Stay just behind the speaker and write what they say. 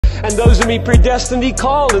And those whom he predestined, he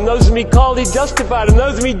called. And those whom he called, he justified. And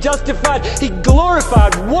those whom he justified, he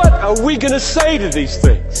glorified. What are we going to say to these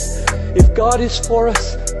things? If God is for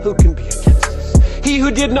us, who can be against us? He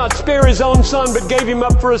who did not spare his own son, but gave him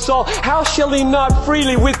up for us all, how shall he not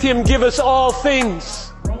freely with him give us all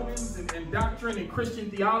things? Romans and doctrine and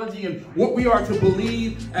Christian theology and what we are to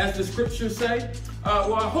believe as the scriptures say.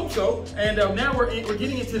 Well, I hope so. And now we're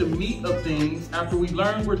getting into the meat of things. After we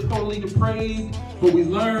learned we're totally depraved, but we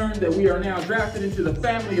learned that we are now drafted into the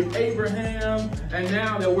family of Abraham, and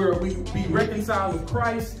now that we be reconciled with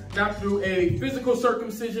Christ, not through a physical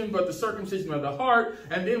circumcision, but the circumcision of the heart.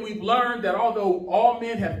 And then we've learned that although all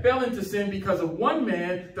men have fell into sin because of one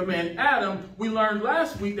man, the man Adam, we learned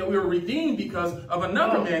last week that we were redeemed because of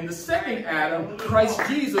another man, the second Adam, Christ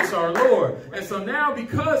Jesus our Lord. And so now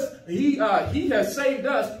because he has saved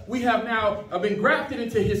us, we have now been grafted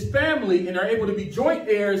into his family and are able to be joint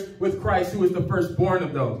heirs with Christ, who is the firstborn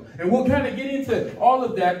of those. And we'll kind of get into all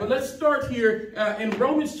of that, but let's start here in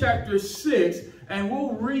Romans chapter 6, and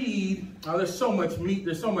we'll read, there's so much meat,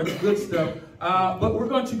 there's so much good stuff, but we're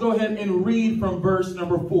going to go ahead and read from verse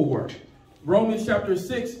number 4. Romans chapter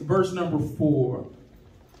 6, verse number 4.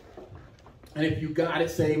 And if you got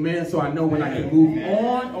it, say amen, so I know when I can move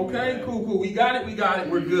on. Okay, cool. We got it,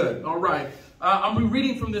 we're good. All right. I'm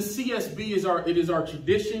reading from the CSB. It is our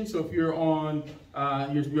tradition. So if you're on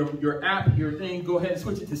your app, your thing, go ahead and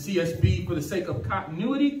switch it to CSB for the sake of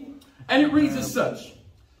continuity. And it reads as such.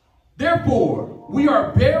 Therefore, we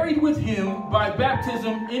are buried with him by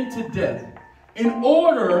baptism into death, in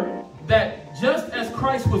order that just as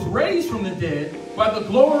Christ was raised from the dead by the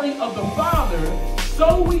glory of the Father,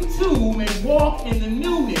 so we too may walk in the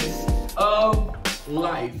newness of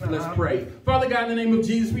life. Let's pray. Father God, in the name of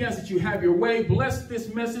Jesus, we ask that you have your way. Bless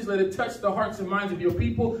this message. Let it touch the hearts and minds of your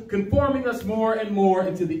people, conforming us more and more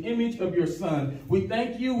into the image of your Son. We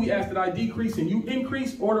thank you. We ask that I decrease and you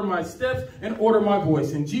increase. Order my steps and order my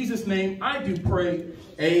voice. In Jesus' name, I do pray.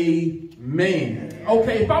 Amen.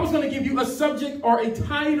 Okay, if I was going to give you a subject or a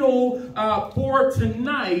title for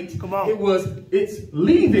tonight, it's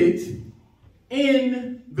Leave It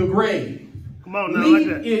in the Grave. Come on now, Leave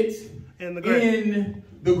like that. it in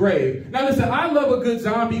the grave. Now listen, I love a good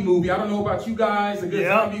zombie movie. I don't know about you guys, a good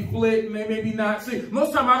zombie flick, maybe not. See, most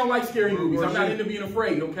of the time I don't like scary movies. I'm not into being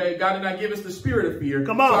afraid, okay? God did not give us the spirit of fear.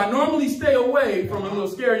 Come on. So I normally stay away from a little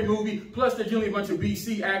scary movie. Plus, there's usually a bunch of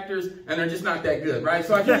BC actors, and they're just not that good, right?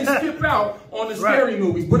 So I usually skip out on the scary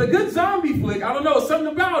movies. But a good zombie flick, I don't know,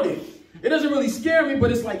 something about it. It doesn't really scare me,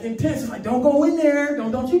 but it's like intense. It's like, don't go in there.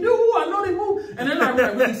 Don't you do. I know they move. And they're not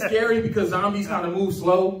really scary because zombies kind of move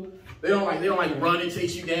slow. They don't like run and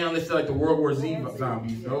chase you down. They're like the World War Z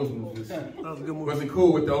zombies. Those ones wasn't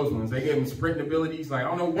cool with those ones. They gave them sprinting abilities. Like, I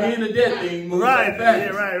don't know when the dead thing moves that fast.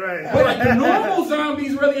 Yeah, right. But like the normal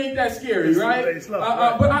zombies really ain't that scary, right? But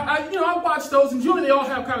I watch those, and usually they all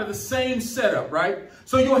have kind of the same setup, right?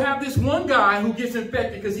 So you'll have this one guy who gets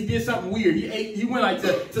infected because he did something weird. He went like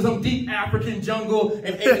to some deep African jungle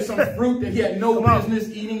and ate some fruit that he had no business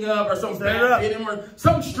eating of, or some bat hit him, or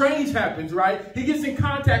something strange happens, right? He gets in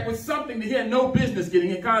contact with something that he had no business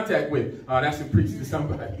getting in contact with. Oh, that's a preach to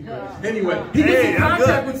somebody. Anyway, he gets in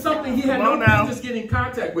contact with something he had no business getting in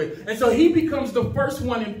contact with. And so he becomes the first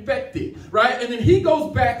one infected, right? And then he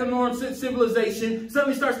goes back to normal civilization,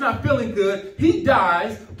 suddenly starts not feeling good. He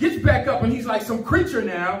dies, gets back up, and he's like some creature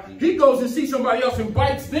now. He goes and sees somebody else and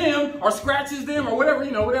bites them or scratches them or whatever,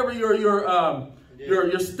 whatever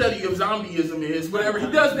your study of zombieism is, whatever. He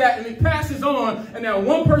does that and it passes on, and now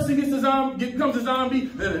one person becomes a zombie,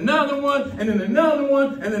 then another one, and then another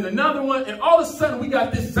one, and then another one, and all of a sudden we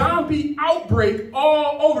got this zombie outbreak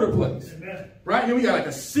all over the place. Right? And then we got like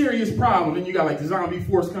a serious problem. Then you got like the zombie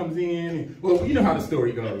force comes in. And, well, you know how the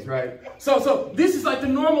story goes, right? So this is like the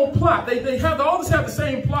normal plot. They all just have the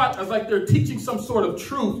same plot as like they're teaching some sort of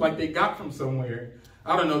truth like they got from somewhere.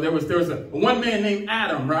 I don't know. There was a one man named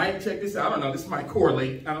Adam, right? Check this out. I don't know. This might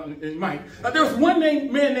correlate. It might. There was one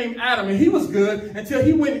man named Adam, and he was good until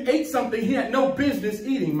he went and ate something he had no business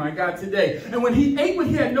eating, my God, today. And when he ate what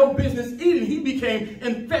he had no business eating, he became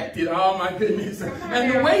infected. Oh, my goodness.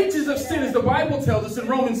 And the wages of sin, as the Bible tells us in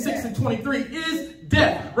Romans 6:23, is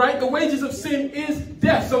death, right? The wages of sin is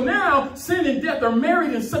death. So now now sin and death are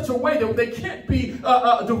married in such a way that they can't be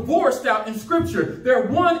divorced out in Scripture. They're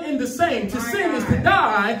one in the same. To sin is to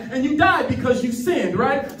die, and you died because you sinned,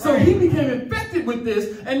 right? So he became infected with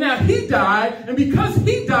this, and now he died, and because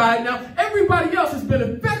he died, now everybody else has been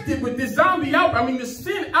infected with this zombie outbreak, this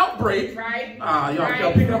sin outbreak. Right.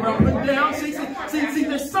 Y'all picking up what I'm putting down? See,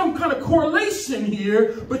 there's some kind of correlation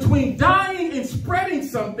here between dying and spreading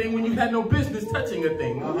something when you had no business touching a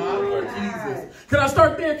thing. Lord Jesus. Can I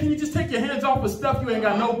start there? Can you just take your hands off of stuff you ain't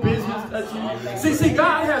got no business touching? See,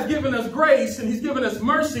 God has given us grace and he's given us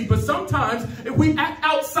mercy, but sometimes if we act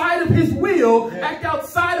outside of his will, act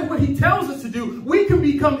outside of what he tells us to do, we can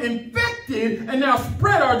become infected and now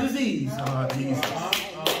spread our disease. Jesus.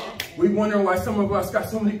 We wonder why some of us got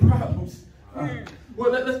so many problems.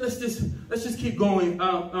 Well, let's just keep going.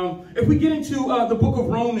 If we get into the book of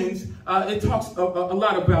Romans, it talks a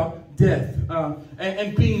lot about death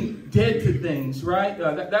and being dead to things, right?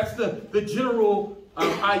 That's the general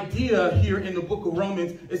idea here in the book of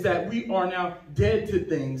Romans, is that we are now dead to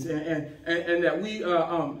things, and that we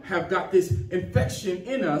have got this infection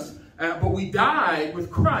in us. But we died with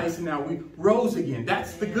Christ, and now we rose again.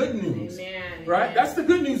 That's the good news, right? That's the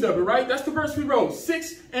good news of it, right? That's the verse we wrote,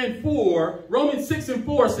 6 and 4. Romans 6 and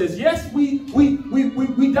 4 says, yes, we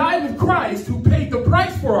died with Christ, who paid the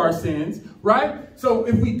price for our sins, right? So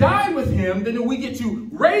if we died with him, then we get to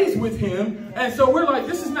raise with him. And so we're like,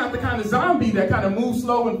 this is not the kind of zombie that kind of moves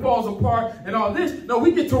slow and falls apart and all this. No,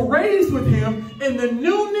 we get to raise with him in the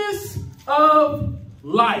newness of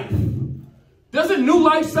life. Doesn't new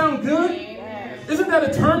life sound good? Isn't that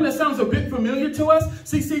a term that sounds a bit familiar to us?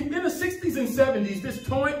 See, in the 60s and 70s,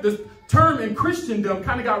 this term in Christendom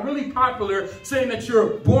kind of got really popular, saying that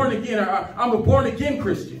you're born again. I'm a born again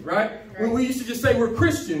Christian, right? When we used to just say we're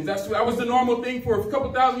Christians. That was the normal thing for a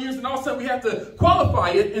couple thousand years, and all of a sudden we have to qualify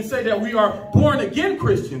it and say that we are born again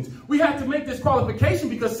Christians. We have to make this qualification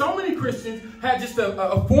because so many Christians had just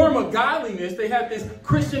a form of godliness. They had this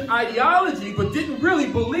Christian ideology, but didn't really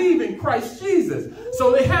believe in Christ Jesus.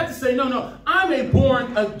 So they had to say, no, I'm a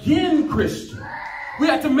born again Christian. We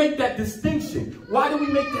have to make that distinction. Why do we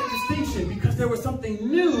make that distinction? Because there was something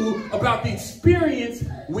new about the experience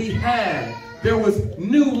we had. There was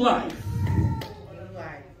new life.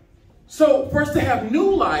 So for us to have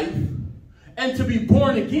new life and to be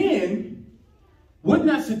born again, would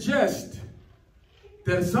not suggest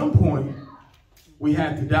that at some point we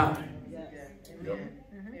had to die.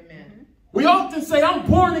 We often say, I'm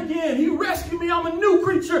born again. He rescued me. I'm a new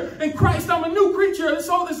creature. In Christ, I'm a new creature. And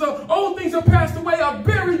so this old things have passed away. I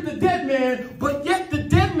buried the dead man. But yet the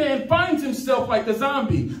dead man finds himself like a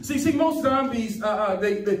zombie. See, most zombies,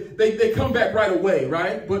 they come back right away,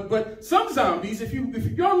 right? But some zombies, if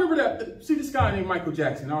y'all remember that, see this guy named Michael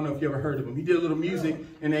Jackson. I don't know if you ever heard of him. He did a little music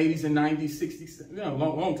in the 80s and 90s, 60s,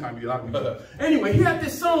 long time. He did a lot of music. Anyway, he had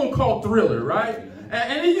this song called Thriller, right?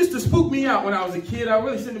 And it used to spook me out when I was a kid. I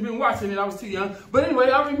really shouldn't have been watching it. I was too young. But anyway,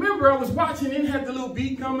 I remember I was watching it and had the little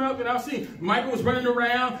beat come up. And I was seeing Michael was running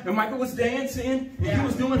around and Michael was dancing. And he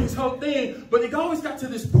was doing his whole thing. But it always got to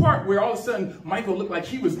this part where all of a sudden Michael looked like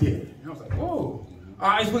he was dead. And I was like, whoa.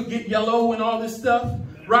 Eyes would get yellow and all this stuff,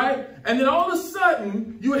 right? And then all of a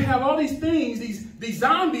sudden, you would have all these things, these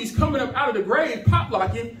zombies coming up out of the grave,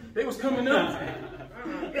 pop-locking. They was coming up.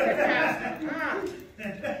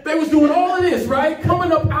 They was doing all of this, right?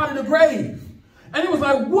 Coming up out of the grave. And it was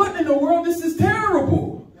like, what in the world? This is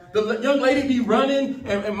terrible. The young lady be running,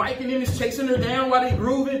 and Mike and them is chasing her down while they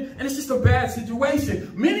grooving, and it's just a bad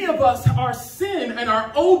situation. Many of us, our sin and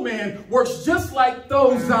our old man works just like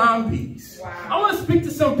those zombies. Wow. I want to speak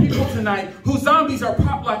to some people tonight whose zombies are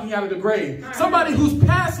pop-locking out of the grave. Somebody whose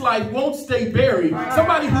past life won't stay buried.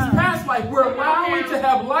 Somebody whose past life we're allowing to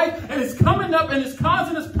have life, and it's coming up and it's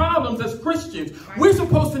causing us problems as Christians. We're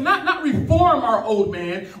supposed to not reform our old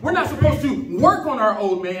man. We're not supposed to work on our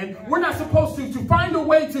old man. We're not supposed to find a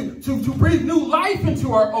way to breathe new life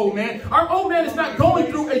into our old man. Our old man is not going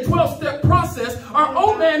through a 12-step process. Our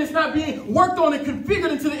old man is not being worked on and configured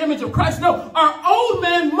into the image of Christ. No, our old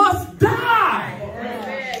man must die.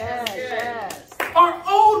 Yes. Our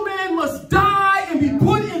old man must die and be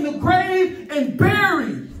put in the grave and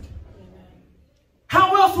buried.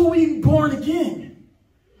 How else will we be born again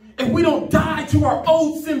if we don't die to our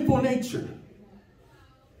old sinful nature?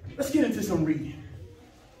 Let's get into some reading.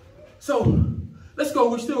 So, let's go.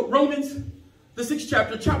 We're still Romans, the 6th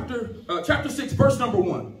chapter, chapter 6, verse number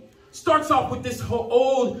 1. Starts off with this whole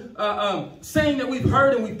old saying that we've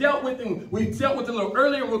heard and we've dealt with, and we've dealt with it a little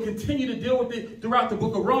earlier. We'll continue to deal with it throughout the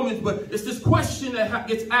book of Romans, but it's this question that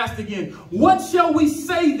gets asked again. What shall we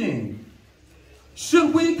say then?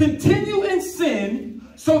 Should we continue in sin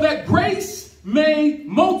so that grace may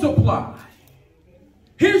multiply.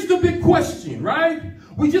 Here's the big question, right?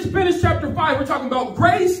 We just finished chapter 5. We're talking about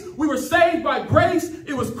grace. We were saved by grace.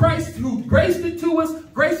 It was Christ who graced it to us.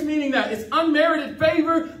 Grace meaning that it's unmerited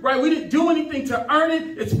favor, right? We didn't do anything to earn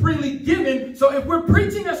it. It's freely given. So if we're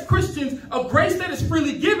preaching as Christians of grace that is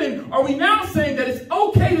freely given, are we now saying that it's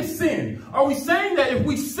okay to sin? Are we saying that if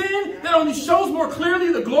we sin, that only shows more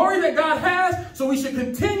clearly the glory that God has, so we should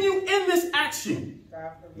continue in this action?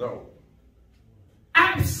 No.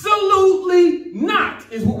 Absolutely not,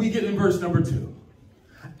 is what we get in verse number 2.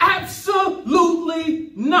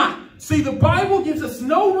 Absolutely not. See, the Bible gives us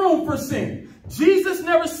no room for sin. Jesus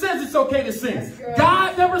never says it's okay to sin.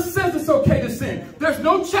 God never says it's okay to sin. There's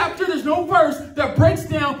no chapter, there's no verse that breaks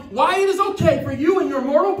down why it is okay for you and your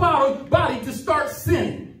mortal body to start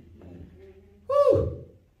sinning. Woo.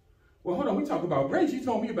 Well, hold on. We talk about grace. You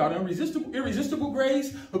told me about irresistible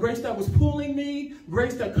grace, a grace that was pulling me,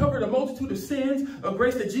 grace that covered a multitude of sins, a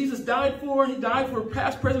grace that Jesus died for. He died for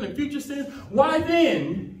past, present, and future sins. Why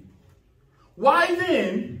then,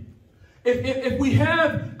 if we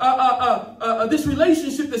have this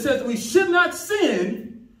relationship that says we should not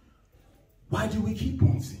sin, why do we keep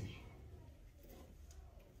on sinning?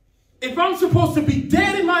 If I'm supposed to be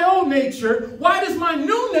dead in my old nature, why does my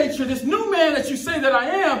new nature, this new man that you say that I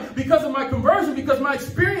am, because of my conversion, because of my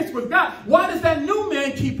experience with God, why does that new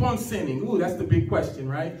man keep on sinning? Ooh, that's the big question,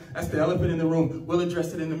 right? That's the elephant in the room. We'll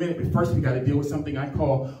address it in a minute. But first, we got to deal with something I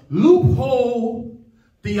call loophole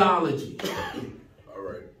theology. All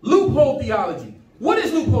right. Loophole theology. What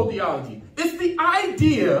is loophole theology? It's the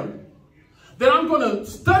idea that I'm going to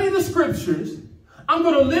study the scriptures, I'm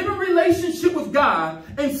going to live in relationship with God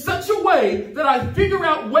in such a way that I figure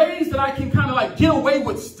out ways that I can kind of like get away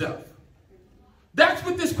with stuff. That's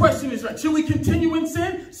what this question is, right? Should we continue in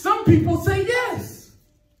sin? Some people say yes.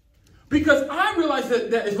 Because I realize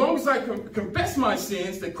that as long as I confess my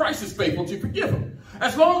sins, that Christ is faithful to forgive them.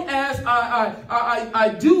 As long as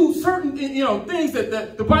I do certain things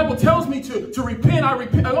that the Bible tells me to repent, I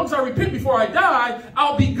repent. As long as I repent before I die,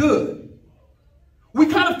 I'll be good. We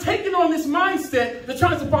kind of taken on this mindset that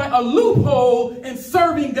tries to find a loophole in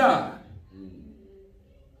serving God.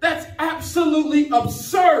 That's absolutely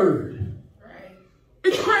absurd. Right.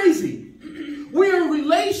 It's crazy. We're in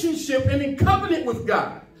relationship and in covenant with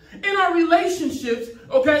God. In our relationships,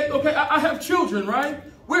 okay, I have children, right?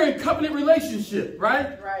 We're in covenant relationship,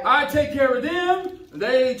 right? I take care of them.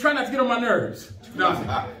 They try not to get on my nerves. No,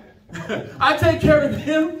 I take care of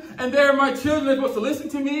them, and they're my children. They're supposed to listen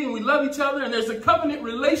to me, and we love each other, and there's a covenant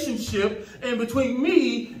relationship in between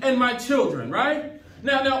me and my children, right?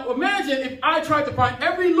 Now imagine if I tried to find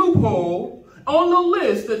every loophole on the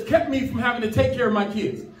list that kept me from having to take care of my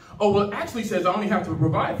kids. Oh, well, it actually says I only have to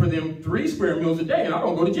provide for them 3 square meals a day, and I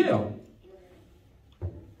don't go to jail.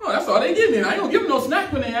 Oh, that's all they give me. I ain't gonna give them no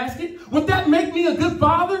snack when they ask it. Would that make me a good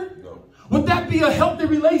father? No. Would that be a healthy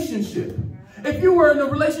relationship? If you were in a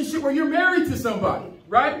relationship where you're married to somebody,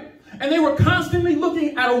 right? And they were constantly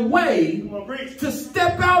looking at a way to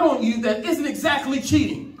step out on you that isn't exactly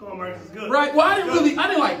cheating. Come on, Marcus, it's good. Right? Well, I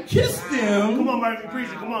didn't like kiss them. Come on, Marcus, preach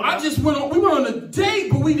it. Come on. We went on a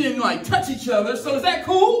date, but we didn't like touch each other. So is that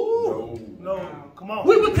cool? No. Come on.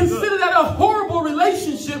 We would consider that a horrible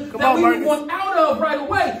relationship that we would want out of right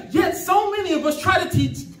away. Yet so many of us try to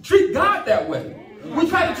treat God that way. We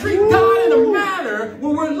try to treat God in a manner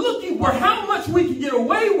where we're looking for how much we can get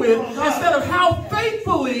away with instead of how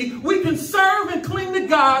faithfully we can serve and cling to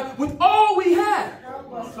God with all we have.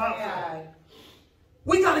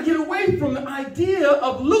 We got to get away from the idea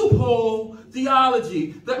of loophole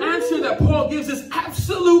theology. The answer that Paul gives is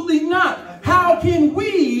absolutely not. How can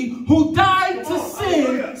we who died to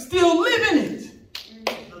sin still live in it?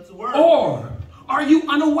 Or are you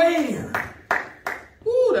unaware?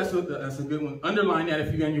 Ooh, that's a good one. Underline that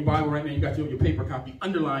if you're in your Bible right now. You got your paper copy.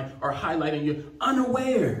 Underline or highlight, and you're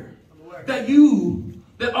unaware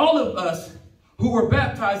that all of us who were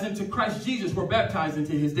baptized into Christ Jesus were baptized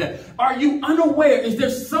into his death. Are you unaware? Is there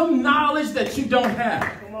some knowledge that you don't have?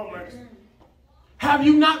 Come on, Marcus. Have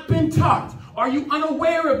you not been taught? Are you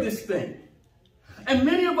unaware of this thing? And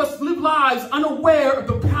many of us live lives unaware of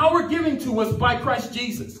the power given to us by Christ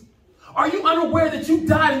Jesus. Are you unaware that you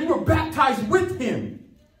died and you were baptized with him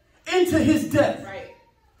into his death? Right.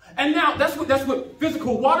 And now that's what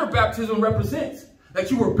physical water baptism represents. That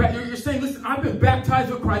you're saying, listen, I've been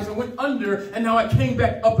baptized with Christ and went under, and now I came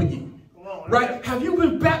back up again. Right? Have you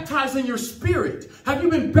been baptized in your spirit? Have you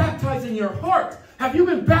been baptized in your heart? Have you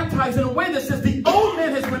been baptized in a way that says the old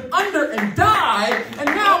man has went under and died, and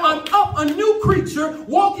now I'm up a new creature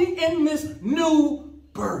walking in this new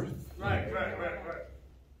birth? Right.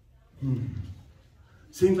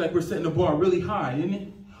 Seems like we're setting the bar really high, isn't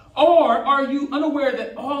it? Or are you unaware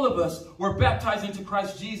that all of us were baptized into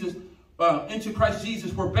Christ Jesus,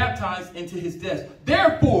 were baptized into his death?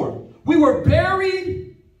 Therefore, we were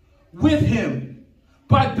buried with him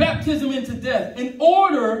by baptism into death, in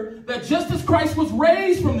order that just as Christ was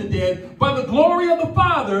raised from the dead by the glory of the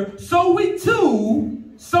Father, so we too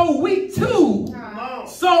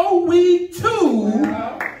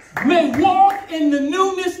may walk in the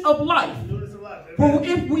newness of life. For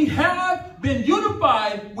if we have been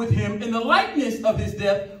unified with him in the likeness of his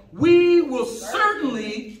death, we will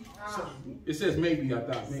certainly, it says maybe, I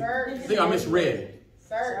thought, maybe. I think I misread.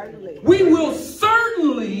 Certainly. We will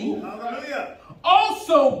certainly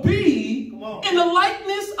also be in the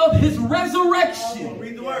likeness of his resurrection.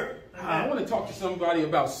 Read the word. I want to talk to somebody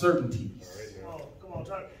about certainties. Come on,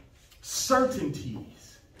 talk.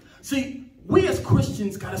 Certainties. See, we as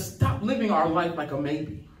Christians got to stop living our life like a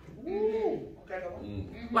maybe.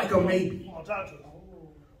 Like a maybe.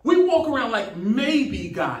 We walk around like maybe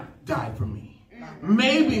God died for me.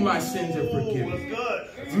 Maybe my sins are forgiven.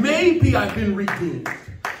 Maybe I've been redeemed.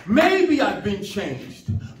 Maybe I've been changed.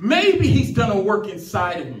 Maybe he's done a work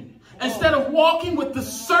inside of me. Instead of walking with the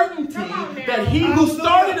certainty that he who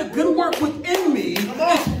started a good work within me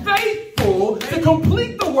is faithful to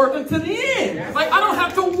complete the work unto the end. Like, I don't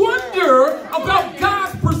have to wonder about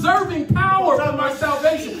God's preserving power for my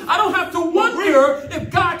salvation. I don't have to wonder if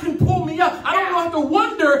God can pull me up. I don't have to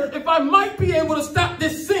wonder if I might be able to stop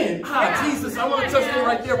this sin. Jesus, I want to touch that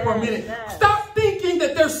right there for a minute. Stop thinking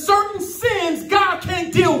that there's certain sins God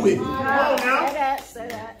can't deal with. Come on now. Say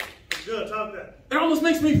that. Good, talk that. It almost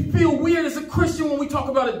makes me feel weird as a Christian when we talk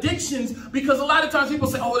about addictions, because a lot of times people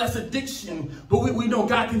say, oh, that's addiction. But we know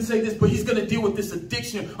God can say this, but he's going to deal with this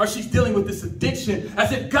addiction, or she's dealing with this addiction,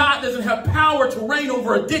 as if God doesn't have power to reign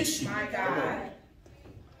over addiction. My God.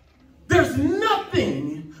 There's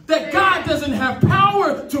nothing that God doesn't have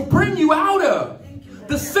power to bring you out of.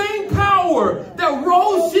 The same power that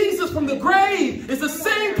rose Jesus from the grave is the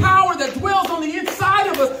same power that dwells on the inside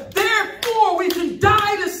of us. Therefore, we can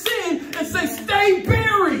die to sin and say, stay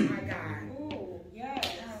buried.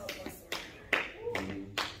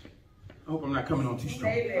 I hope I'm not coming on too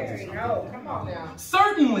strong. No, come on now.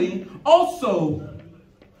 Certainly, also,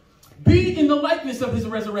 be in the likeness of his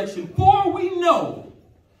resurrection. For we know.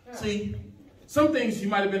 See, some things you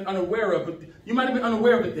might have been unaware of, but you might have been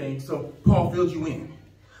unaware of the things, so Paul filled you in.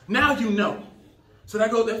 Now you know. So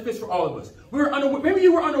that fits for all of us. Maybe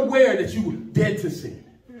you were unaware that you were dead to sin.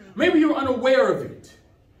 Maybe you were unaware of it.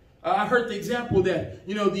 I heard the example that,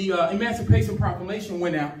 the Emancipation Proclamation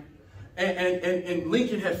went out, and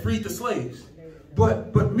Lincoln had freed the slaves.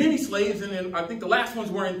 But many slaves, and then I think the last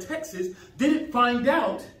ones were in Texas, didn't find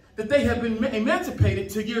out that they had been emancipated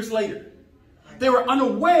 2 years later. They were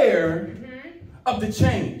unaware of the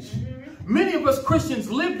change. Many of us Christians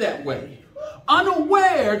live that way.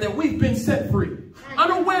 Unaware that we've been set free.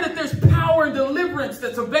 Unaware that there's power and deliverance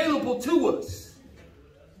that's available to us.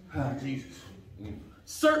 Jesus.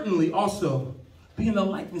 Certainly also be in the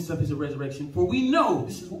likeness of his resurrection. For we know,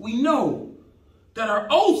 this is what we know, that our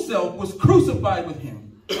old self was crucified with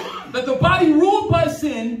him. That the body ruled by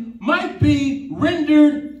sin might be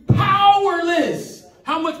rendered powerless.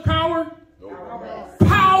 How much power?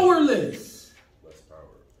 Powerless.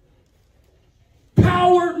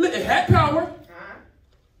 Powerless. It had power.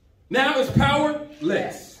 Now it's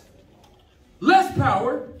powerless. Less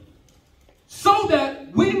power, so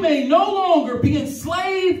that we may no longer be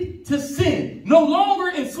enslaved to sin. No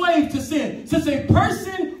longer enslaved to sin. Since a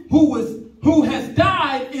person who has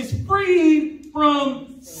died is freed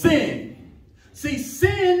from sin. See,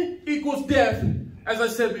 sin equals death. As I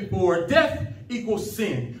said before, death equals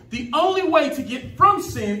sin. The only way to get from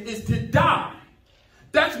sin is to die.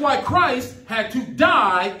 That's why Christ had to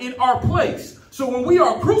die in our place. So when we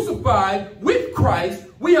are crucified with Christ,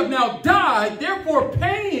 we have now died, therefore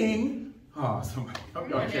paying,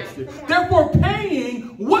 therefore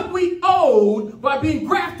paying what we owed by being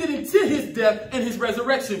grafted into his death and his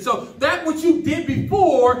resurrection. So that which you did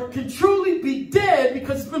before can truly be dead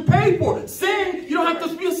because it's been paid for. Sin, you don't have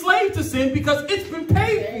to be a slave to sin because it's been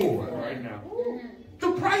paid for. Right now.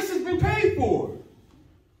 The price has been paid for.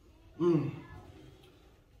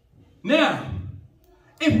 Now,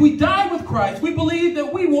 if we die with Christ, we believe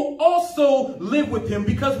that we will also live with him,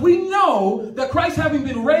 because we know that Christ, having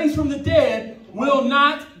been raised from the dead, will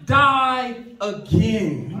not die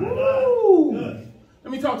again. Woo.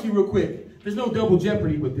 Let me talk to you real quick. There's no double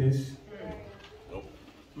jeopardy with this.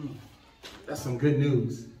 That's some good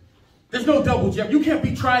news. There's no double jeopardy. You can't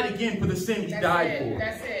be tried again for the sin he died for.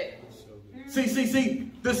 That's it.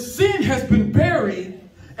 See, the sin has been buried,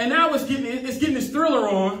 And now it's getting its thriller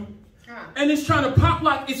on. And it's trying to pop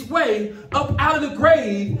like its way up out of the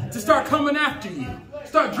grave to start coming after you.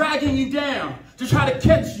 Start dragging you down. To try to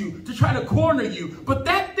catch you. To try to corner you. But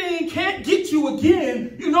that thing can't get you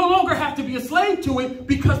again. You no longer have to be a slave to it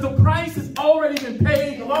because the price has already been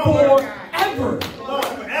paid forever.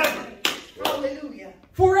 Forever. Hallelujah.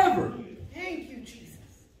 Forever. Thank you,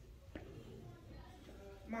 Jesus.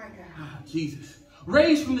 My God. Ah, Jesus.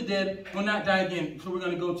 Raised from the dead will not die again. So we're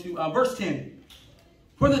going to go to verse 10.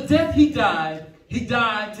 For the death he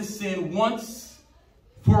died to sin once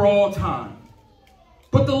for all time.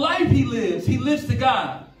 But the life he lives to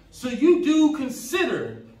God. So you do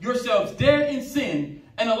consider yourselves dead in sin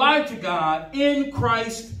and alive to God in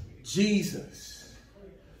Christ Jesus.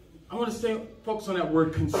 I want to focus on that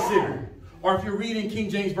word consider. Or if you're reading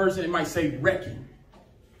King James Version, it might say reckon.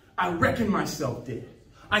 I reckon myself dead.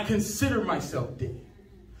 I consider myself dead.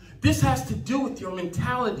 This has to do with your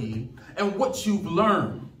mentality and what you've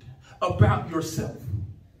learned about yourself.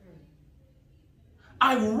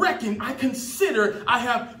 I reckon, I consider, I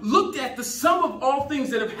have looked at the sum of all things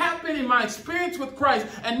that have happened in my experience with Christ,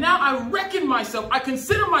 and now I reckon myself, I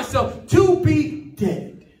consider myself to be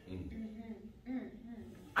dead.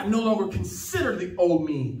 I no longer consider the old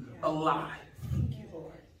me alive.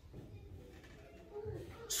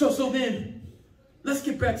 So then, let's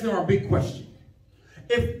get back to our big question.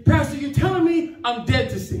 If, Pastor, you're telling me I'm dead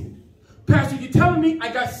to sin. Pastor, you're telling me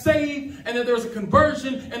I got saved and that there was a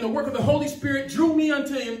conversion and the work of the Holy Spirit drew me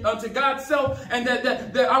unto God's self and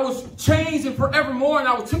that I was changed and forevermore and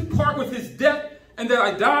I took part with his death and that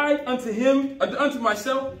I died unto him, unto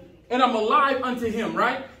myself, and I'm alive unto him,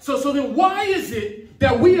 right? So then why is it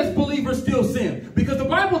that we as believers still sin? Because the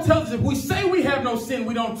Bible tells us if we say we have no sin,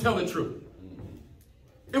 we don't tell the truth.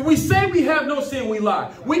 If we say we have no sin, we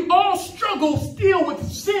lie. We all struggle still with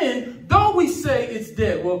sin, though we say it's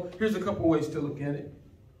dead. Well, here's a couple ways to look at it.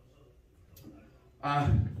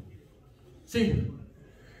 See,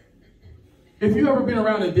 if you've ever been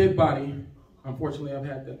around a dead body, unfortunately, I've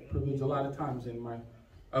had that privilege a lot of times in my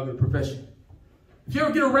other profession. If you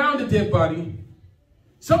ever get around a dead body,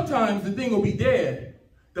 sometimes the thing will be dead,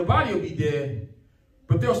 the body will be dead,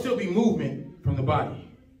 but there'll still be movement from the body.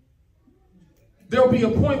 There'll be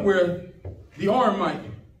a point where the arm might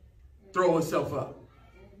throw itself up.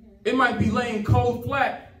 It might be laying cold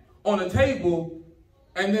flat on a table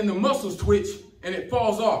and then the muscles twitch and it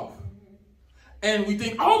falls off. And we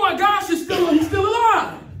think, oh my gosh, he's still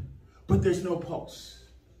alive. But there's no pulse.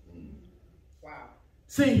 Wow.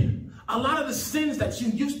 See, a lot of the sins that you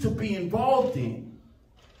used to be involved in,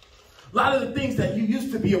 a lot of the things that you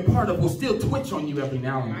used to be a part of will still twitch on you every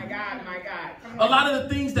now and then. My God, my God. A lot of the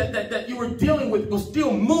things that you were dealing with will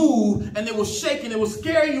still move and they will shake and it will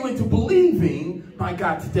scare you into believing, my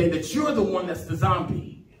God, today that you're the one that's the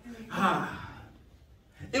zombie.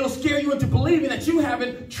 It'll scare you into believing that you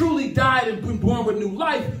haven't truly died and been born with new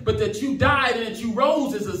life, but that you died and that you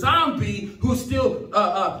rose as a zombie who's still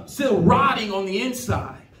rotting on the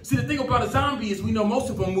inside. See, the thing about a zombie is we know most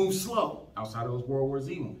of them move slow, outside of those World War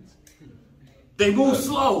Z ones. They move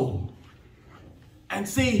slow. And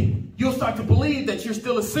see, you'll start to believe that you're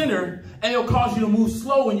still a sinner, and it'll cause you to move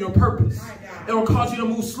slow in your purpose. It'll cause you to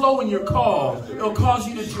move slow in your call. It'll cause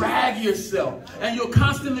you to drag yourself. And you'll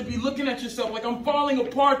constantly be looking at yourself like I'm falling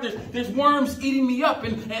apart. There's worms eating me up,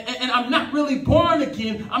 and I'm not really born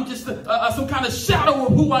again. I'm just some kind of shadow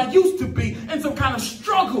of who I used to be and some kind of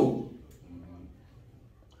struggle.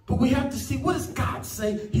 But we have to see, what does God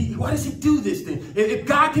say? Why does he do this then? If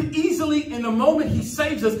God can easily, in the moment he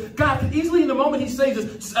saves us, God can easily, in the moment he saves us,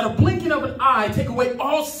 just at a blinking of an eye, take away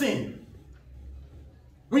all sin.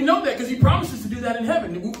 We know that because he promises to do that in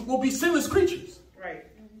heaven. We'll be sinless creatures. Right.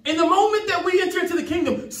 In the moment that we enter into the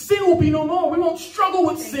kingdom, sin will be no more. We won't struggle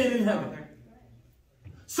with sin in heaven.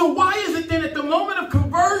 So why is it then at the moment of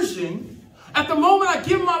conversion, at the moment I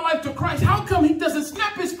give my life to Christ, how come he doesn't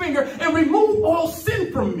snap his finger and remove all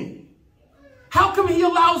sin from me? How come he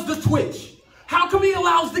allows the twitch? How come he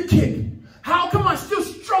allows the kick? How come I still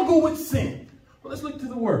struggle with sin? Well, let's look to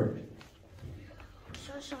the word.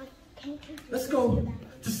 Let's go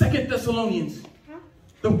to 2 Thessalonians,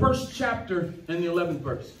 the first chapter and the 11th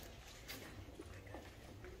verse.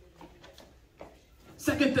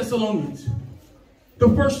 2 Thessalonians, the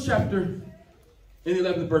first chapter in the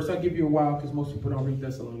 11th verse. I'll give you a while because most people don't read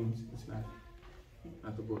Thessalonians. It's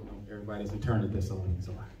not the book. No, everybody doesn't turn to Thessalonians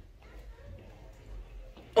a lot.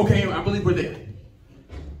 Okay, I believe we're there.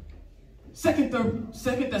 2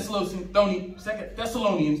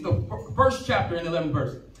 Thessalonians, the first chapter in the 11th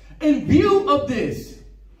verse. In view of this,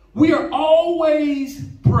 we are always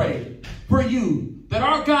praying for you that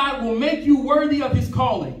our God will make you worthy of his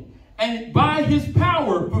calling, and by his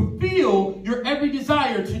power fulfill your every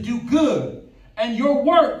desire to do good, and your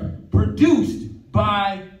work produced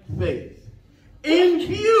by faith. In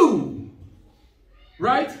you,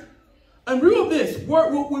 right? And real this, we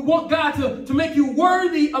want God to make you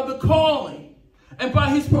worthy of the calling. And by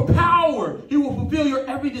his power, he will fulfill your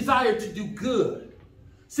every desire to do good.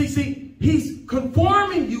 See, he's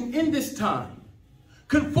conforming you in this time.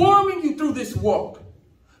 Conforming you through this walk.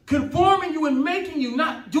 Conforming you and making you,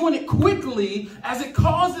 not doing it quickly, as it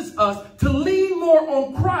causes us to lean more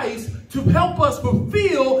on Christ to help us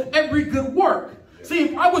fulfill every good work. See,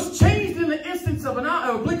 if I was changed in the instance of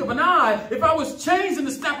a blink of an eye, if I was changed in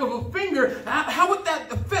the snap of a finger, how would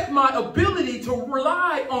that affect my ability to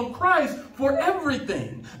rely on Christ for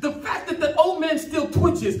everything? The fact that the old man still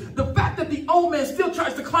twitches, the fact that the old man still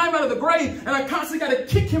tries to climb out of the grave, and I constantly got to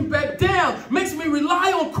kick him back down, makes me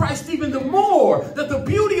rely on Christ even the more. That the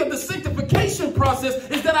beauty of the sanctification process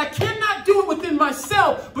is that I cannot do it within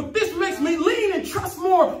myself, but this makes me lean and trust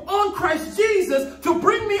more on Christ Jesus to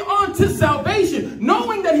bring me on to salvation.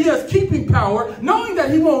 Knowing that he has keeping power, knowing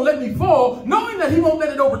that he won't let me fall, knowing that he won't let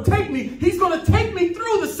it overtake me, he's going to take me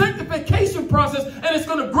through the sanctification process, and it's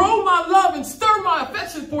going to grow my love and stir my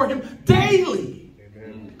affection for him daily.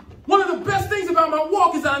 Amen. One of the best things about my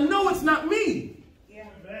walk is that I know it's not me.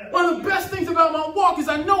 One of the best things about my walk is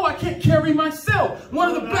I know I can't carry myself. One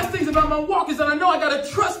of the best things about my walk is that I know I got to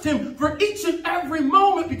trust him for each and every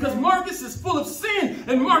moment, because Marcus is full of sin,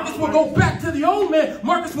 and Marcus will go back to the old man.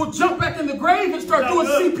 Marcus will jump back in the grave and start doing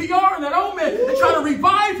CPR on that old man and try to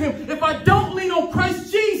revive him if I don't lean on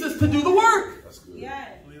Christ Jesus to do the work. That's good. Yeah.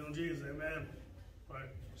 Lean on Jesus, amen. Right.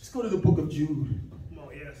 Let's go to the book of Jude. Come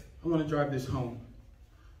on, yes. I want to drive this home.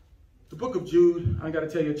 The book of Jude, I got to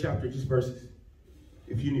tell you a chapter, just verses.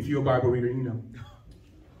 If you're a Bible reader, you know.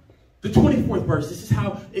 The 24th verse, this is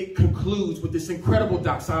how it concludes with this incredible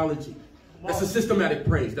doxology. That's a systematic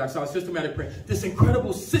praise. Doxology, systematic praise. This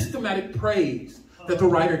incredible systematic praise that the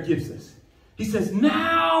writer gives us. He says,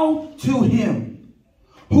 now to him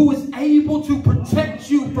who is able to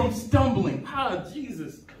protect you from stumbling. Ah,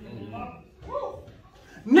 Jesus.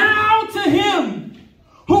 Now to him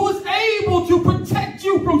who is able to protect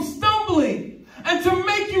you from stumbling and to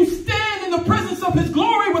make you stand in the presence of his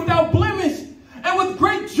glory without blemish and with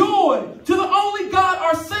great joy. To the only God,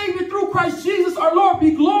 our Savior, through Christ Jesus, our Lord, be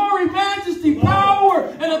glory, majesty, power,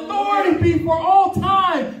 and authority be for all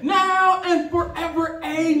time, now and forever.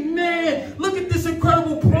 Amen. Look at this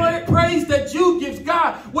incredible praise that Jude gives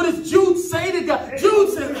God. What does Jude say to God? Jude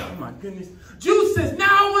says, oh my goodness. Jude says,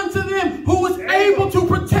 now unto them who is able to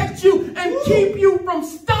protect you and keep you from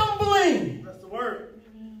stumbling. That's the word.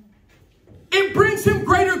 It brings him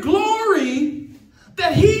greater glory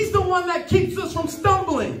that he's the one that keeps us from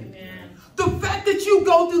stumbling. Amen. The fact that you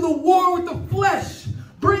go through the war with the flesh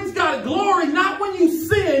brings God glory, not when you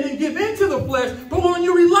sin and give into the flesh, but when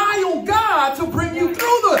you rely on God to bring you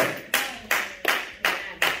through it.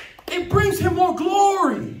 It brings him more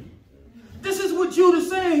glory. This is what Jude is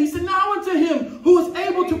saying. He said, now unto him who is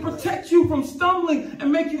able to protect you from stumbling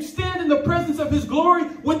and make you stand in the presence of his glory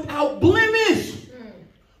without blemish.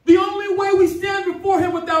 The only way we stand before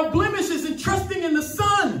him without blemish is in trusting in the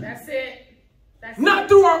Son. That's it. Not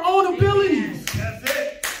through our own abilities. That's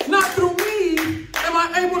it. Not through me am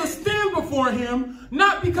I able to stand before him.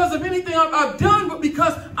 Not because of anything I've done, but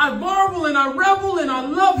because I marvel and I revel and I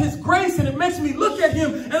love his grace. And it makes me look at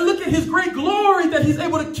him and look at his great glory that he's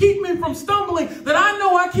able to keep me from stumbling. That I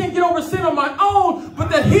know I can't get over sin on my own, but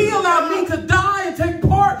that he allowed me to die and take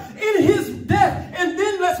part in his death. And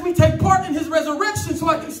then lets me take part in his resurrection so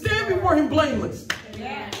I can stand before him blameless.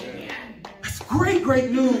 That's great,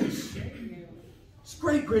 great news. It's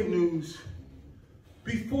great, great news.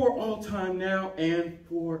 Before all time, now and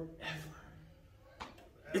forever.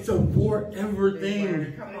 It's a forever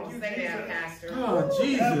thing. Come on, say that, Pastor. Oh,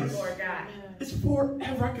 Jesus. Lord God. It's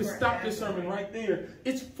forever. I could stop this sermon right there.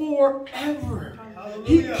 It's forever.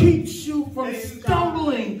 He keeps you from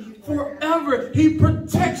stumbling forever. He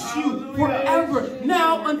protects you forever.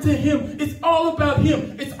 Now unto him. It's all about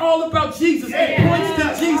him. It's all about Jesus. It points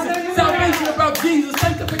to Jesus. Salvation about Jesus.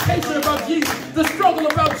 Sanctification about Jesus. The struggle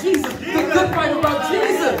about Jesus. The good fight about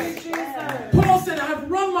Jesus. Paul said, I've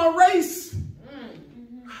run my race.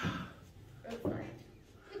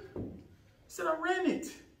 He said, I ran it.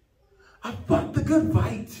 I fought the good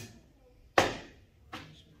fight.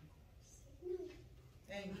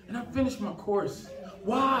 And I finished my course.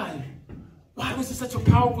 Why? Why was it such a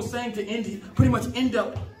powerful saying to pretty much end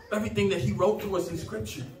up everything that he wrote to us in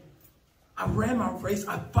Scripture? I ran my race.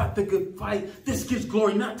 I fought the good fight. This gives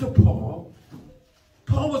glory not to Paul,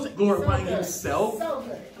 Paul wasn't glorifying So good. himself. So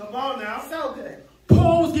good. Come on now. So good.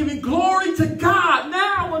 Paul was giving glory to God.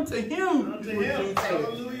 Now unto him. Unto him.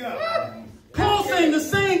 Hallelujah. Paul saying the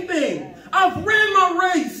same thing. I've ran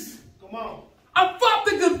my race. Come on. I fought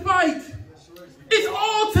the good fight. It's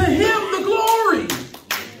all to him the glory.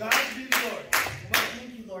 God be the glory.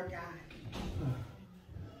 Thank you, Lord God.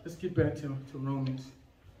 Let's get back to Romans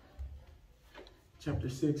chapter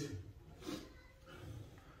 6.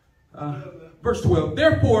 Verse 12.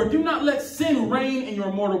 Therefore, do not let sin reign in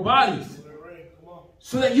your mortal bodies,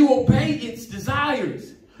 so that you obey its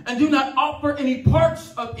desires, and do not offer any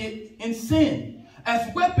parts of it in sin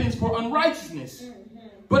as weapons for unrighteousness,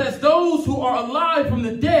 but as those who are alive from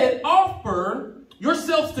the dead, offer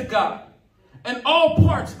yourselves to God, and all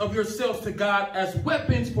parts of yourselves to God as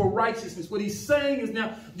weapons for righteousness. What he's saying is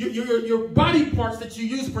now, your body parts that you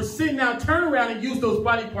use for sin, now turn around and use those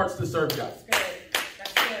body parts to serve God. That's good.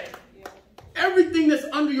 That's good. Yeah. Everything that's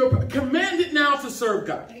under your, command it now to serve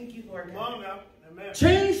God. Thank you, Lord Come God. on now. Amen.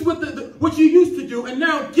 Change what you used to do and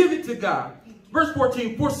now give it to God. Verse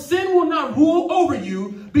 14, for sin will not rule over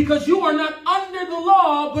you because you are not under the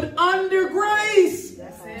law, but under grace.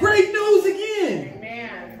 That's it. Great news again.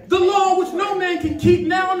 Amen. The law which no man can keep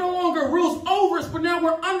now no longer rules over us, but now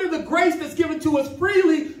we're under the grace that's given to us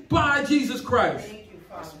freely by Jesus Christ. Thank you,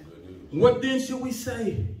 Father. What then should we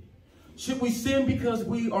say? Should we sin because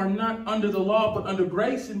we are not under the law, but under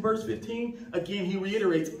grace? In verse 15, again, he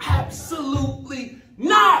reiterates, absolutely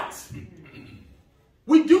not.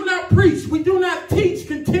 We do not preach, we do not teach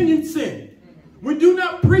continued sin. We do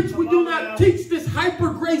not preach, we do not teach this hyper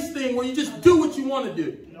grace thing where you just do what you want to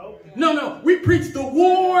do. No. We preach the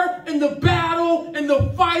war and the battle and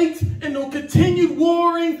the fight and the continued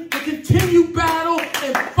warring, the continued battle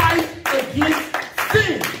and fight against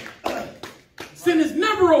sin. Sin is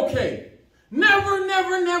never okay. Never,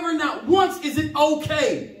 never, not once is it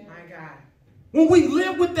okay. My God. When we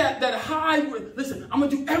live with that high, listen, I'm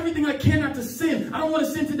going to do everything I can not to sin. I don't want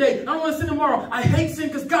to sin today. I don't want to sin tomorrow. I hate sin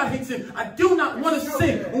because God hates sin. I do not want to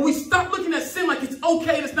sin. When we stop looking at sin like it's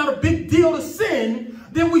okay and it's not a big deal to sin,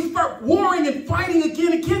 then we start warring and fighting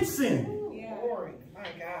again against sin. Yeah. Glory. My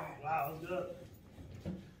God. Wow, that's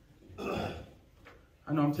good.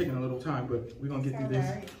 I know I'm taking a little time, but we're going to get through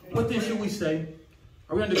this. What then should we say?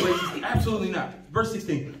 Are we under grace? Absolutely not. Verse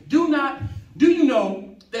 16. Do you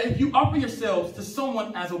know that if you offer yourselves to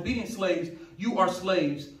someone as obedient slaves, you are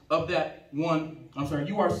slaves of that one.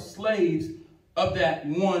 You are slaves of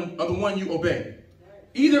the one you obey.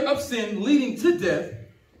 Either of sin leading to death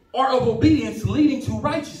or of obedience leading to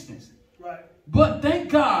righteousness. Right. But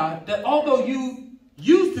thank God that although you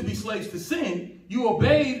used to be slaves to sin, you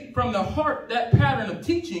obeyed from the heart that pattern of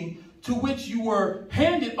teaching to which you were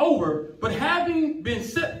handed over, but having been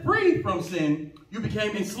set free from sin, you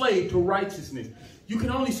became enslaved to righteousness. You can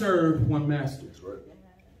only serve one master. That's right.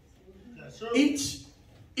 That's right.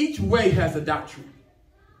 Each way has a doctrine.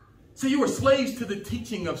 So you were slaves to the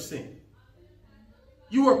teaching of sin.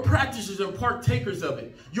 You were practitioners and partakers of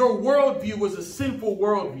it. Your worldview was a sinful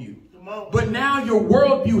worldview. But now your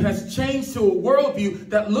worldview has changed to a worldview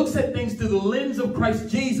that looks at things through the lens of Christ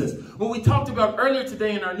Jesus. What we talked about earlier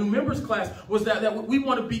today in our new members class was that we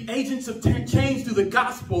want to be agents of change through the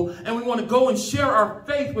gospel, and we want to go and share our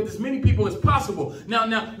faith with as many people as possible.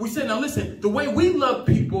 Now we said, listen, the way we love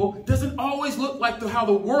people doesn't always look like how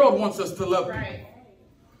the world wants us to love people. Right.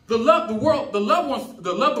 The love the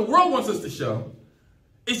world wants us to show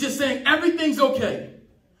is just saying everything's okay.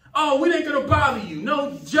 Oh, we ain't going to bother you.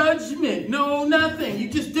 No judgment. No nothing. You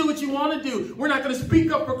just do what you want to do. We're not going to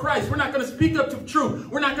speak up for Christ. We're not going to speak up to truth.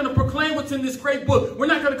 We're not going to proclaim what's in this great book. We're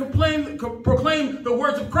not going to proclaim the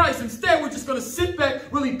words of Christ. Instead, we're just going to sit back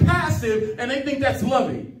really passive, and they think that's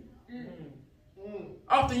loving.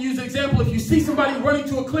 I often use the example, if you see somebody running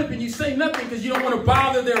to a cliff and you say nothing because you don't want to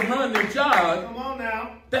bother their run, their jog, Come on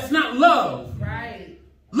now. that's not love. Right.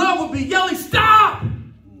 Love would be yelling, stop!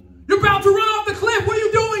 You're about to run off the cliff. What are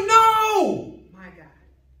you doing? No! My God.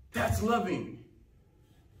 That's loving.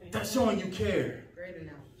 That's showing you care. Great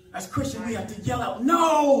enough. As Christians, we have to yell out,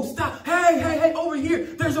 no, stop. Hey, over here.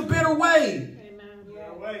 There's a better way.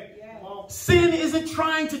 Sin isn't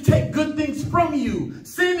trying to take good things from you.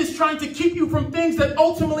 Sin is trying to keep you from things that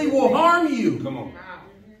ultimately will harm you. Come on. Wow.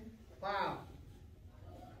 Wow.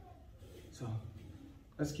 So,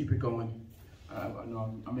 let's keep it going. I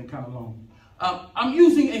know I'm in kind of long. I'm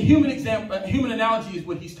using a human example. A human analogy is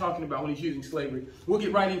what he's talking about when he's using slavery. We'll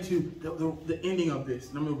get right into the ending of this.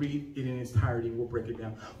 And I'm going to read it in its entirety. We'll break it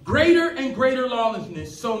down. Greater and greater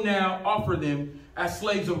lawlessness, so now offer them as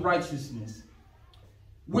slaves of righteousness,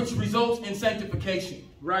 which results in sanctification.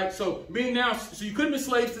 right? So so you could have been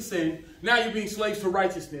slaves to sin. Now you're being slaves to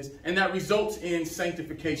righteousness, and that results in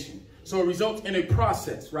sanctification. So it results in a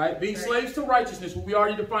process, right? Being slaves to righteousness, what we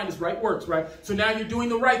already defined as right works, right? So now you're doing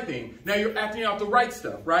the right thing. Now you're acting out the right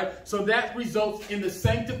stuff, right? So that results in the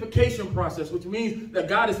sanctification process, which means that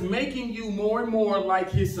God is making you more and more like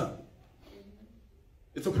his son.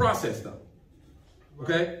 It's a process, though.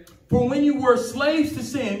 Okay? For when you were slaves to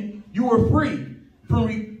sin, you were free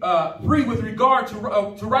with regard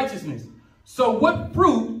to righteousness. So what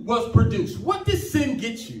fruit was produced? What did sin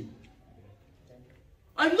get you?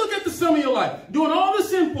 I look at the sum of your life, doing all the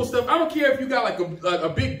sinful stuff. I don't care if you got like a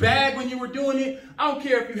big bag when you were doing it. I don't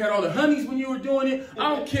care if you had all the honeys when you were doing it.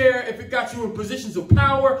 I don't care if it got you in positions of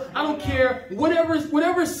power. I don't care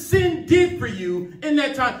whatever sin did for you in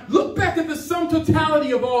that time. Look back at the sum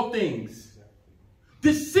totality of all things.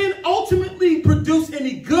 Did sin ultimately produce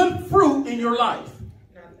any good fruit in your life?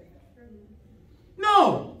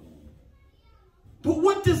 No. But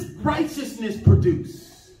what does righteousness produce?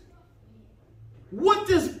 What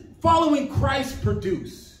does following Christ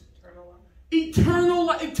produce? Eternal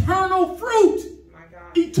life. Eternal fruit. My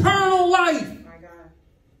God. Eternal life. My God.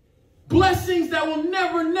 Blessings that will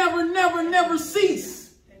never, never, never, never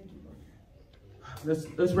cease. Thank you,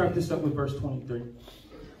 Lord. Let's wrap this up with verse 23.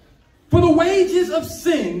 For the wages of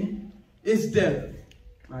sin is death.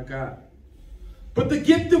 My God. But the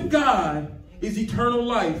gift of God is eternal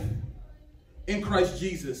life in Christ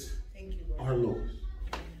Jesus, Thank you, Lord. our Lord.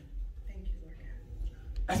 Thank you, Lord.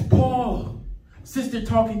 As Paul sits there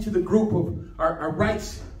talking to the group of, or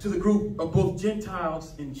writes to the group of both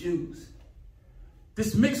Gentiles and Jews,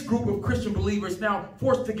 this mixed group of Christian believers now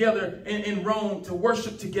forced together in Rome to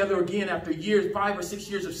worship together again after years, 5 or 6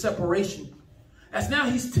 years of separation. As now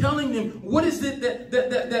he's telling them, what is it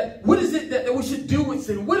that we should do with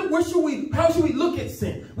sin? How should we look at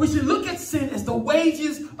sin? We should look at sin as the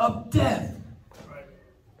wages of death. Right.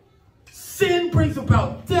 Sin brings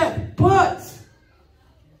about death, but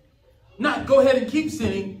not go ahead and keep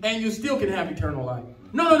sinning and you still can have eternal life.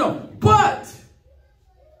 No. But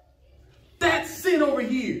that sin over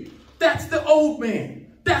here, that's the old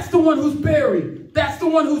man. That's the one who's buried. That's the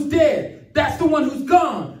one who's dead. That's the one who's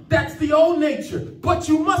gone. That's the old nature. But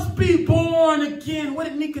you must be born again. What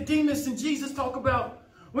did Nicodemus and Jesus talk about?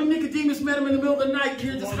 When Nicodemus met him in the middle of the night,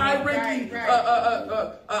 here's this high-ranking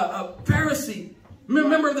Pharisee,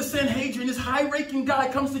 member of the Sanhedrin, this high-ranking guy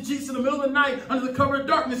comes to Jesus in the middle of the night under the cover of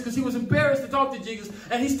darkness because he was embarrassed to talk to Jesus.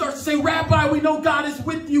 And he starts to say, Rabbi, we know God is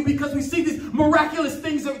with you because we see these miraculous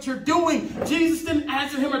things that you're doing. Jesus didn't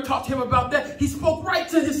answer him or talk to him about that. He spoke right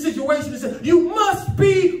to his situation and said, you must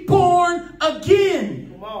be born again.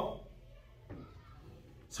 Come on.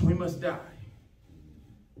 So we must die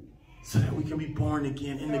so that we can be born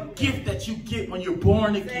again. And the gift that you get when you're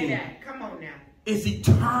born Say again that. Come on now. is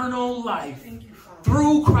eternal life Thank you, Father.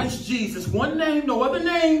 through Christ Jesus. One name, no other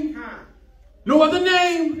name, Huh. no other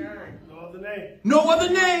name, None. No other name. no other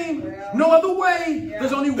name, no other way. Yeah.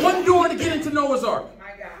 There's only one door to get into Noah's Ark.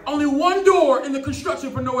 My God. Only one door in the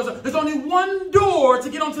construction for Noah's Ark. There's only one door to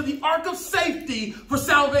get onto the Ark of Safety for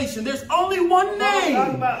salvation. There's only one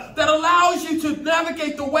name that allows you to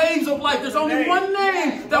navigate the waves of life. There's only one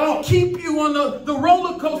name that will keep you on the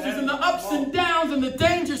roller coasters and the ups and downs and the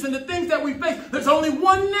dangers and the things that we face. There's only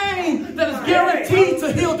one name that is guaranteed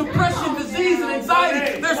to heal depression, disease, and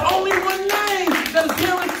anxiety. There's only one name that is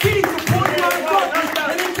guaranteed to point you out of darkness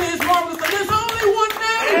and into his marvelous light. There's only one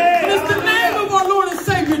name, and it's the name of our Lord and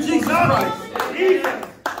Savior, Jesus Christ.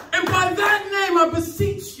 And by that name, I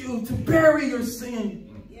beseech you to bury your sin,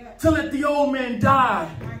 to let the old man die,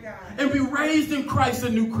 and be raised in Christ a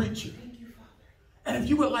new creature. And if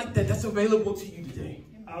you would like that, that's available to you today.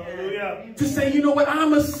 Hallelujah. To say, you know what,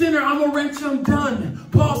 I'm a sinner, I'm a wretch, I'm done.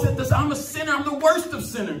 Paul said this, I'm a sinner, I'm the worst of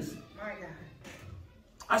sinners. My God.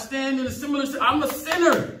 I stand in a similar, I'm a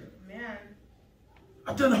sinner. Man.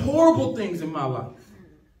 I've done horrible things in my life.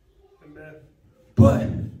 Amen. But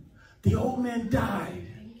the old man died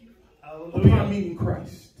upon Hallelujah. meeting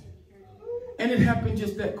Christ. And it happened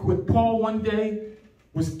just that quick. Paul one day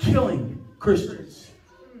was killing Christians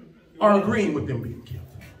or agreeing with them being killed.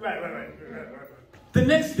 Right. The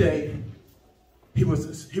next day, he was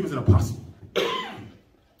an apostle.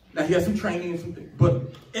 Now, he had some training and some things.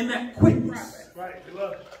 But in that quickness Right. Good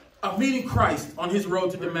luck. of meeting Christ on his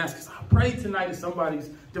road to Damascus, I pray tonight is somebody's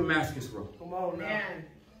Damascus road. Come on now.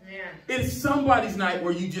 Man. It is somebody's night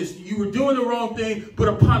where you were doing the wrong thing, but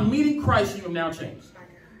upon meeting Christ, you have now changed.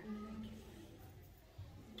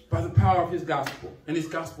 By the power of his gospel. And his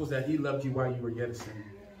gospel is that he loved you while you were yet a sinner.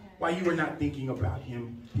 While you were not thinking about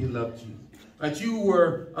him, he loved you. That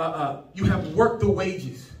you have worked the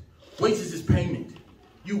wages. Wages is payment.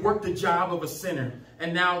 You work the job of a sinner,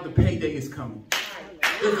 and now the payday is coming.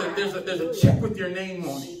 There's a check with your name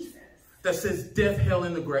on it that says death, hell,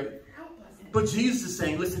 and the grave. But Jesus is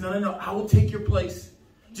saying, listen, no, I will take your place.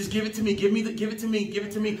 Just give it to me. Give it to me. Give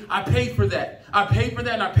it to me. I paid for that. I paid for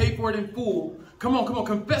that, and I paid for it in full. Come on.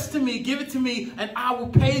 Confess to me. Give it to me, and I will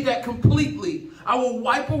pay that completely. I will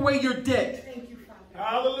wipe away your debt. Thank you, Father.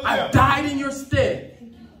 Hallelujah. I died in your stead.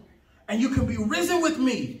 And you can be risen with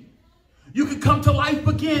me. You can come to life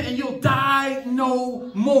again, and you'll die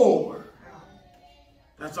no more.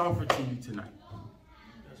 That's offered to you tonight.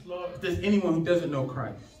 Yes, Lord. If there's anyone who doesn't know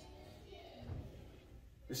Christ,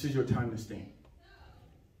 this is your time to stand.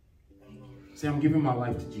 Say, I'm giving my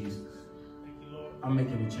life to Jesus. Thank you, Lord. I'm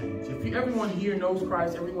making a change. If everyone here knows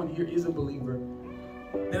Christ, everyone here is a believer,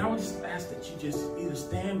 then I would just ask that you just either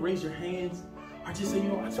stand, raise your hands, or just say, you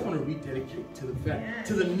know, I just want to rededicate to the fact,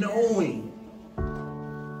 to the knowing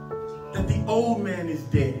that the old man is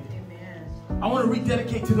dead. I want to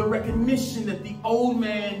rededicate to the recognition that the old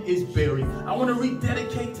man is buried. I want to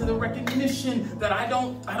rededicate to the recognition that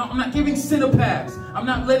I'm not giving sin a pass. I'm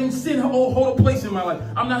not letting sin hold a place in my life.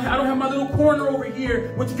 I don't have my little corner over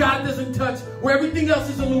here, which God doesn't touch, where everything else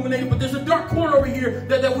is illuminated, but there's a dark corner over here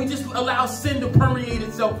that we just allow sin to permeate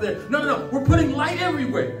itself there. No. We're putting light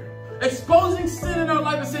everywhere. Exposing sin in our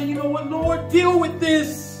life and saying, you know what, Lord, deal with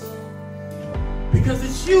this. Because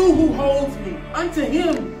it's you who holds me unto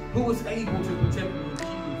him who is able to protect me and keep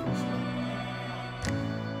me from sin.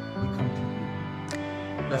 We come to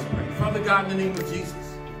you. Let's pray. Father God, in the name of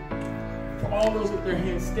Jesus, for all those with their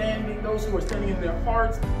hands standing, those who are standing in their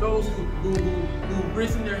hearts, those who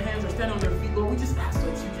risen their hands or standing on their feet, Lord, we just ask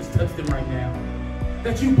that you just touch them right now.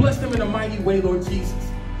 That you bless them in a mighty way, Lord Jesus.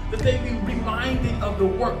 That they be reminded of the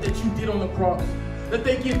work that you did on the cross. That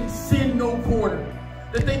they give sin no quarter.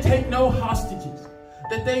 That they take no hostages.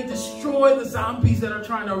 That they destroy the zombies that are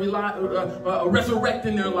trying to resurrect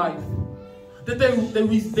in their life. That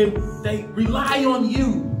they rely on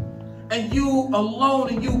you and you alone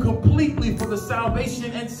and you completely for the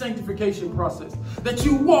salvation and sanctification process. That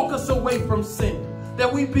you walk us away from sin.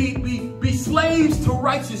 That we be slaves to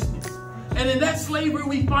righteousness. And in that slavery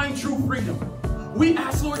we find true freedom. We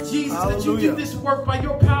ask, Lord Jesus, that you do this work by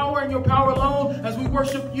your power and your power alone as we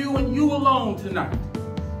worship you and you alone tonight.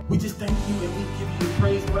 We just thank you and we give you the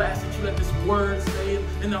praise. Lord, I ask that you let this word stay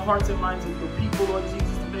in the hearts and minds of your people, Lord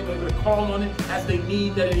Jesus, that they may call on it as they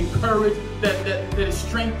need, that it encourage, that it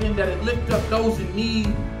strengthen, that it lift up those in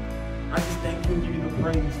need. I just thank you and give you the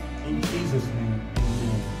praise in Jesus' name.